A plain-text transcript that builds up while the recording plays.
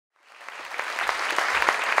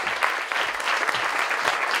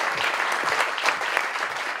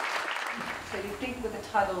with a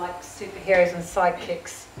title like superheroes and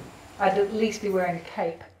sidekicks, I'd at least be wearing a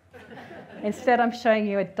cape. Instead, I'm showing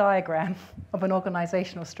you a diagram of an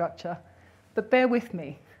organizational structure. But bear with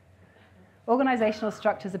me. Organizational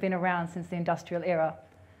structures have been around since the industrial era,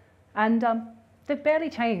 and they've barely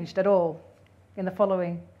changed at all in the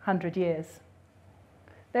following 100 years.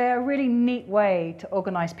 They're a really neat way to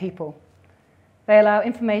organize people. They allow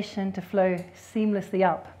information to flow seamlessly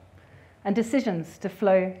up and decisions to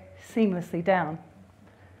flow seamlessly down.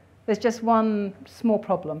 There's just one small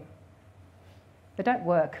problem. They don't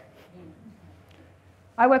work.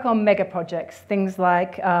 I work on mega projects, things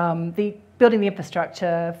like building the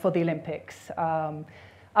infrastructure for the Olympics,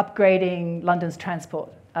 upgrading London's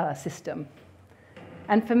transport system.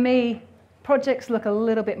 And for me, projects look a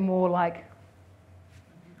little bit more like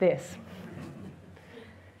this.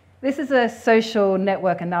 This is a social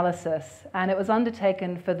network analysis, and it was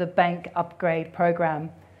undertaken for the bank upgrade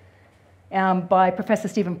program by Professor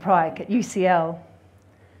Stephen Pryke at UCL.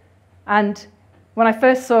 And when I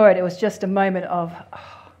first saw it, it was just a moment of,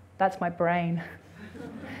 oh, that's my brain.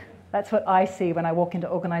 That's what I see when I walk into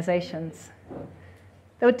organizations.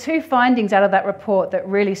 There were two findings out of that report that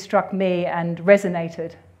really struck me and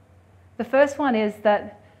resonated. The first one is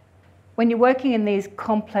that when you're working in these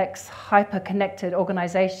complex, hyper-connected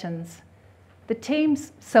organizations, the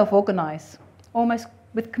teams self-organize, almost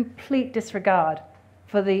with complete disregard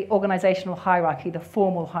for the organizational hierarchy, the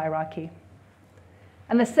formal hierarchy.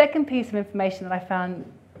 And the second piece of information that I found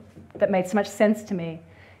that made so much sense to me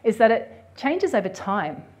is that it changes over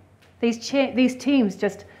time. These teams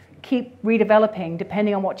just keep redeveloping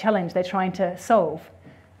depending on what challenge they're trying to solve.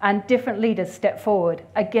 And different leaders step forward,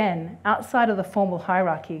 again, outside of the formal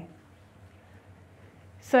hierarchy.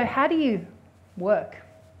 So how do you work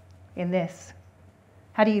in this?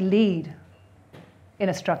 How do you lead in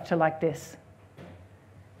a structure like this?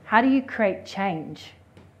 How do you create change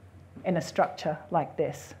in a structure like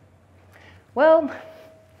this? Well,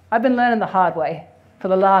 I've been learning the hard way for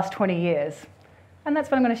the last 20 years, and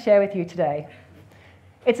that's what I'm going to share with you today.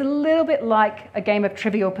 It's a little bit like a game of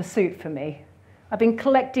Trivial Pursuit for me. I've been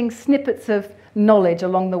collecting snippets of knowledge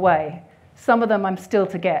along the way. Some of them I'm still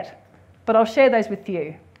to get, but I'll share those with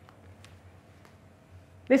you.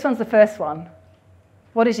 This one's the first one.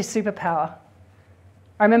 What is your superpower?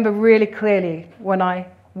 I remember really clearly when I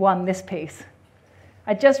won this piece.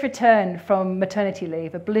 I just returned from maternity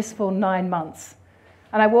leave, a blissful 9 months,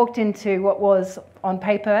 and I walked into what was, on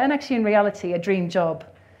paper and actually in reality, a dream job,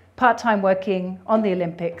 part-time working on the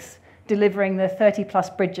Olympics, delivering the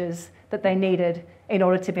 30-plus bridges that they needed in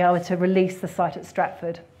order to be able to release the site at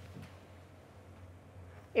Stratford.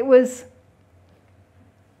 It was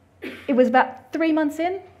about 3 months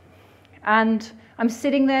in, and I'm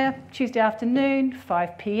sitting there Tuesday afternoon,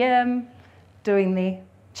 5 p.m., doing the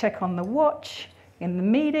check on the watch in the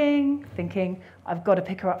meeting, thinking, I've got to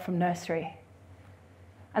pick her up from nursery.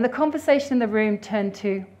 And the conversation in the room turned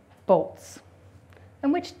to bolts,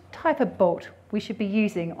 and which type of bolt we should be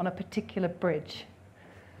using on a particular bridge.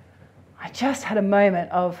 I just had a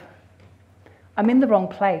moment of, I'm in the wrong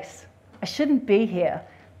place. I shouldn't be here.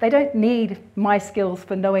 They don't need my skills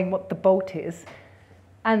for knowing what the bolt is.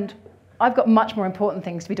 And I've got much more important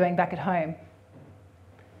things to be doing back at home.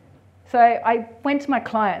 So I went to my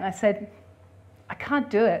client and I said, I can't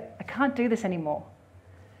do it. I can't do this anymore.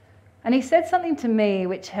 And he said something to me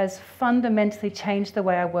which has fundamentally changed the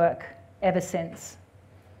way I work ever since.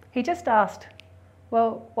 He just asked,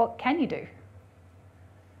 well, what can you do? It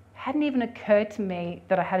hadn't even occurred to me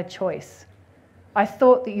that I had a choice. I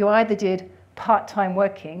thought that you either did part-time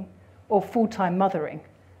working or full-time mothering.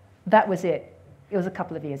 That was it. It was a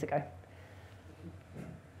couple of years ago.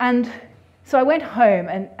 And so I went home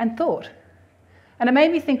and thought. And it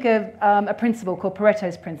made me think of a principle called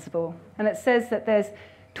Pareto's principle. And it says that there's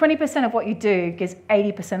 20% of what you do gives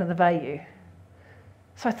 80% of the value.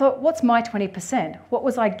 So I thought, what's my 20%? What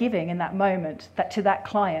was I giving in that moment to that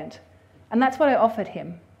client? And that's what I offered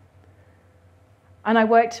him. And I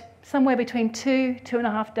worked somewhere between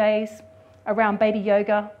 2.5 days around baby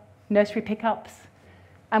yoga, nursery pickups,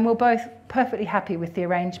 and we're both perfectly happy with the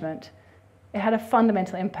arrangement. It had a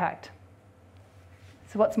fundamental impact.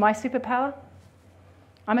 So what's my superpower?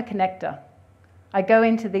 I'm a connector. I go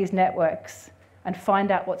into these networks and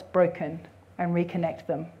find out what's broken and reconnect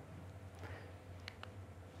them.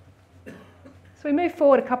 So we move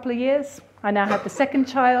forward a couple of years. I now have the second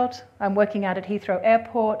child. I'm working out at Heathrow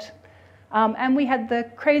Airport. And we had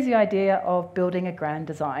the crazy idea of building a grand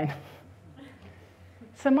design.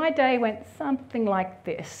 So my day went something like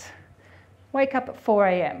this. Wake up at 4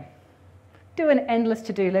 a.m., do an endless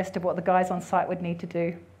to-do list of what the guys on site would need to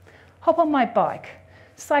do, hop on my bike,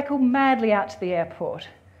 cycle madly out to the airport,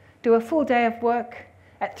 do a full day of work,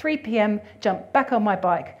 at 3 p.m. jump back on my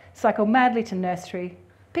bike, cycle madly to nursery,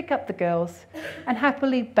 pick up the girls, and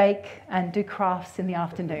happily bake and do crafts in the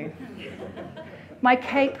afternoon. My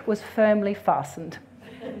cape was firmly fastened.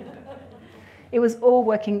 It was all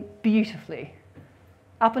working beautifully,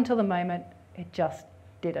 up until the moment it just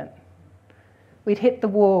didn't. We'd hit the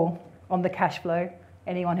wall on the cash flow.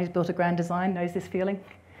 Anyone who's built a grand design knows this feeling.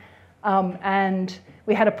 And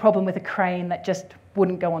we had a problem with a crane that just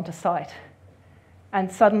wouldn't go onto site.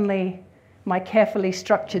 And suddenly, my carefully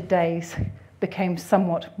structured days became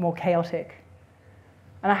somewhat more chaotic.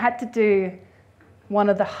 And I had to do one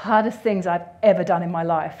of the hardest things I've ever done in my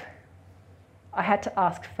life. I had to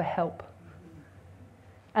ask for help.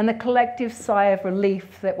 And the collective sigh of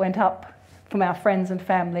relief that went up from our friends and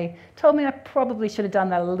family told me I probably should have done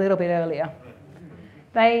that a little bit earlier.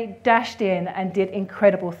 They dashed in and did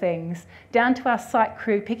incredible things, down to our site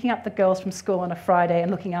crew picking up the girls from school on a Friday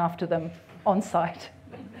and looking after them on site.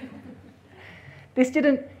 This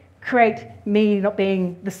didn't create me not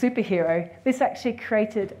being the superhero. This actually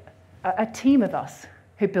created a team of us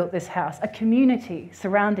who built this house, a community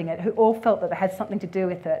surrounding it, who all felt that they had something to do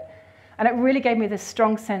with it. And it really gave me this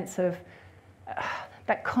strong sense of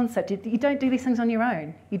that concept. You don't do these things on your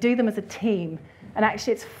own. You do them as a team. And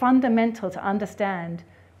actually, it's fundamental to understand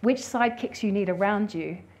which sidekicks you need around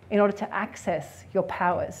you in order to access your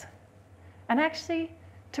powers. And actually,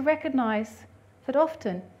 to recognize that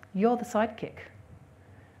often you're the sidekick,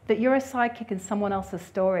 that you're a sidekick in someone else's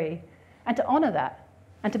story, and to honor that,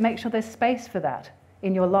 and to make sure there's space for that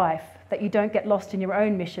in your life, that you don't get lost in your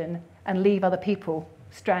own mission and leave other people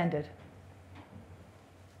stranded.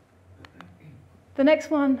 The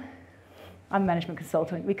next one, I'm a management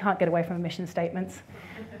consultant. We can't get away from mission statements.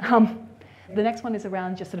 The next one is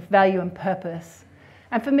around just sort of value and purpose.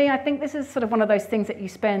 And for me, I think this is sort of one of those things that you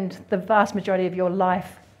spend the vast majority of your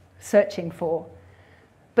life searching for.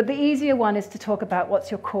 But the easier one is to talk about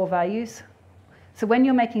what's your core values. So when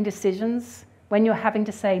you're making decisions, when you're having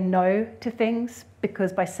to say no to things,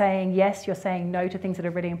 because by saying yes, you're saying no to things that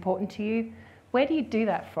are really important to you, where do you do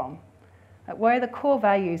that from? Where are the core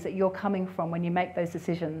values that you're coming from when you make those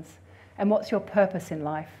decisions? And what's your purpose in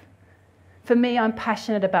life? For me, I'm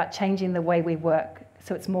passionate about changing the way we work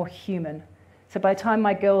so it's more human. So by the time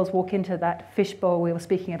my girls walk into that fishbowl we were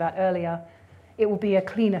speaking about earlier, it will be a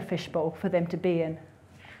cleaner fishbowl for them to be in.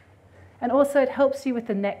 And also it helps you with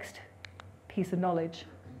the next piece of knowledge.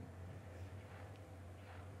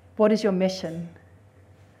 What is your mission?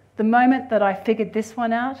 The moment that I figured this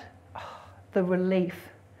one out, the relief.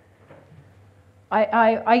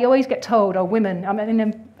 I always get told, oh, women, I'm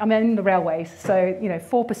in the railways, so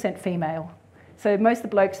 4% female. So most of the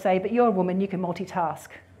blokes say, but you're a woman, you can multitask.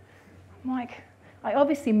 I'm like, I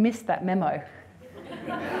obviously missed that memo.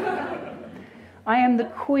 I am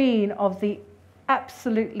the queen of the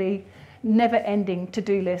absolutely never-ending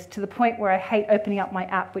to-do list, to the point where I hate opening up my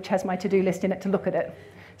app, which has my to-do list in it, to look at it.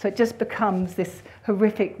 So it just becomes this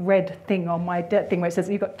horrific red thing on my thing where it says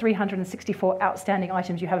you've got 364 outstanding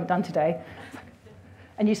items you haven't done today.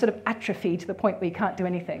 And you sort of atrophy to the point where you can't do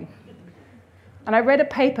anything. And I read a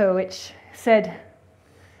paper which said,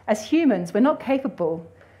 as humans, we're not capable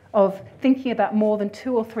of thinking about more than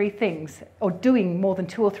 2 or 3 things, or doing more than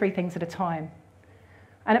 2 or 3 things at a time.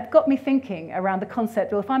 And it got me thinking around the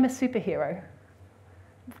concept, well, if I'm a superhero,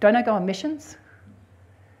 don't I go on missions?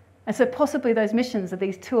 And so possibly those missions are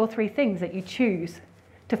these 2 or 3 things that you choose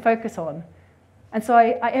to focus on. And so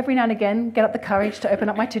I every now and again get up the courage to open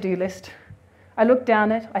up my to-do list. I look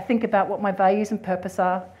down it, I think about what my values and purpose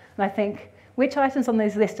are, and I think, which items on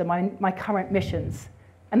this list are my current missions?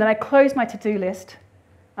 And then I close my to-do list,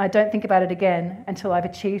 and I don't think about it again until I've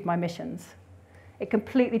achieved my missions. It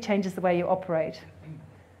completely changes the way you operate.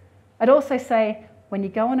 I'd also say, when you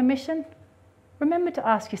go on a mission, remember to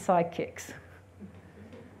ask your sidekicks.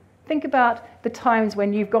 Think about the times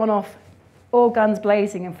when you've gone off all guns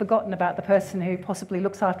blazing and forgotten about the person who possibly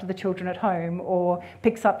looks after the children at home or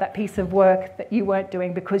picks up that piece of work that you weren't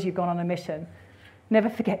doing because you've gone on a mission. Never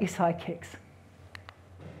forget your sidekicks.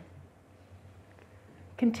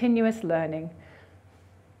 Continuous learning.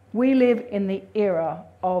 We live in the era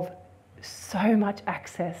of so much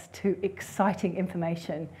access to exciting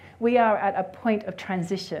information. We are at a point of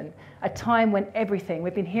transition, a time when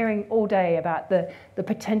we've been hearing all day about the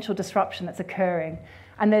potential disruption that's occurring.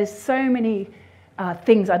 And there's so many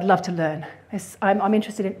things I'd love to learn. I'm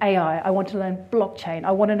interested in AI. I want to learn blockchain.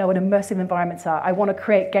 I want to know what immersive environments are. I want to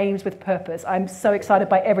create games with purpose. I'm so excited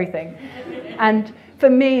by everything. And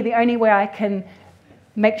for me, the only way I can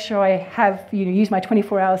make sure I have, use my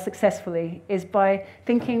 24 hours successfully is by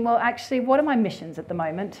thinking, well, actually, what are my missions at the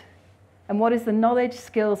moment? And what is the knowledge,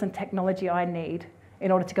 skills, and technology I need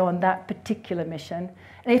in order to go on that particular mission?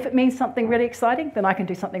 And if it means something really exciting, then I can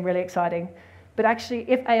do something really exciting. But actually,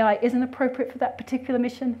 if AI isn't appropriate for that particular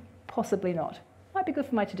mission, possibly not. Might be good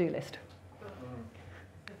for my to-do list.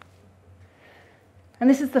 And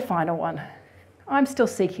this is the final one. I'm still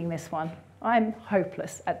seeking this one. I'm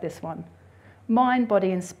hopeless at this one. Mind,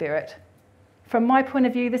 body, and spirit. From my point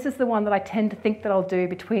of view, this is the one that I tend to think that I'll do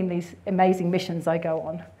between these amazing missions I go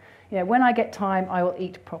on. When I get time, I will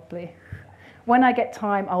eat properly. When I get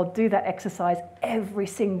time, I'll do that exercise every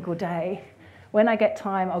single day. When I get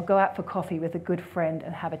time, I'll go out for coffee with a good friend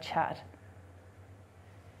and have a chat.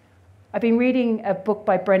 I've been reading a book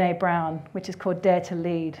by Brené Brown, which is called Dare to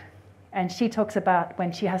Lead. And she talks about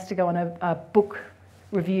when she has to go on a book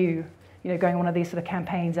review, going on one of these sort of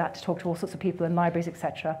campaigns out to talk to all sorts of people in libraries,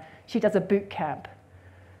 etc. She does a boot camp.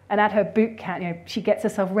 And at her boot camp, she gets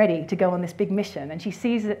herself ready to go on this big mission. And she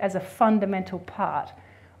sees it as a fundamental part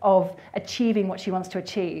of achieving what she wants to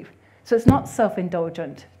achieve. So it's not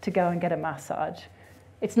self-indulgent to go and get a massage.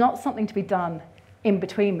 It's not something to be done in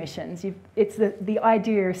between missions. It's the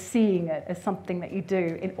idea of seeing it as something that you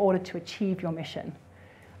do in order to achieve your mission.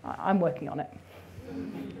 I'm working on it.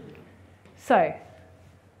 So,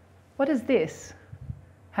 what does this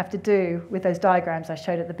have to do with those diagrams I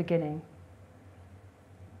showed at the beginning?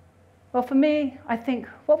 Well, for me, I think,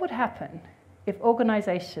 what would happen if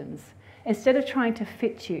organizations, instead of trying to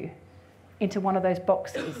fit you into one of those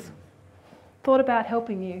boxes, thought about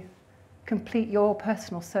helping you complete your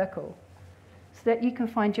personal circle so that you can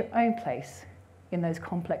find your own place in those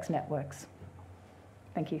complex networks?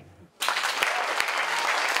 Thank you.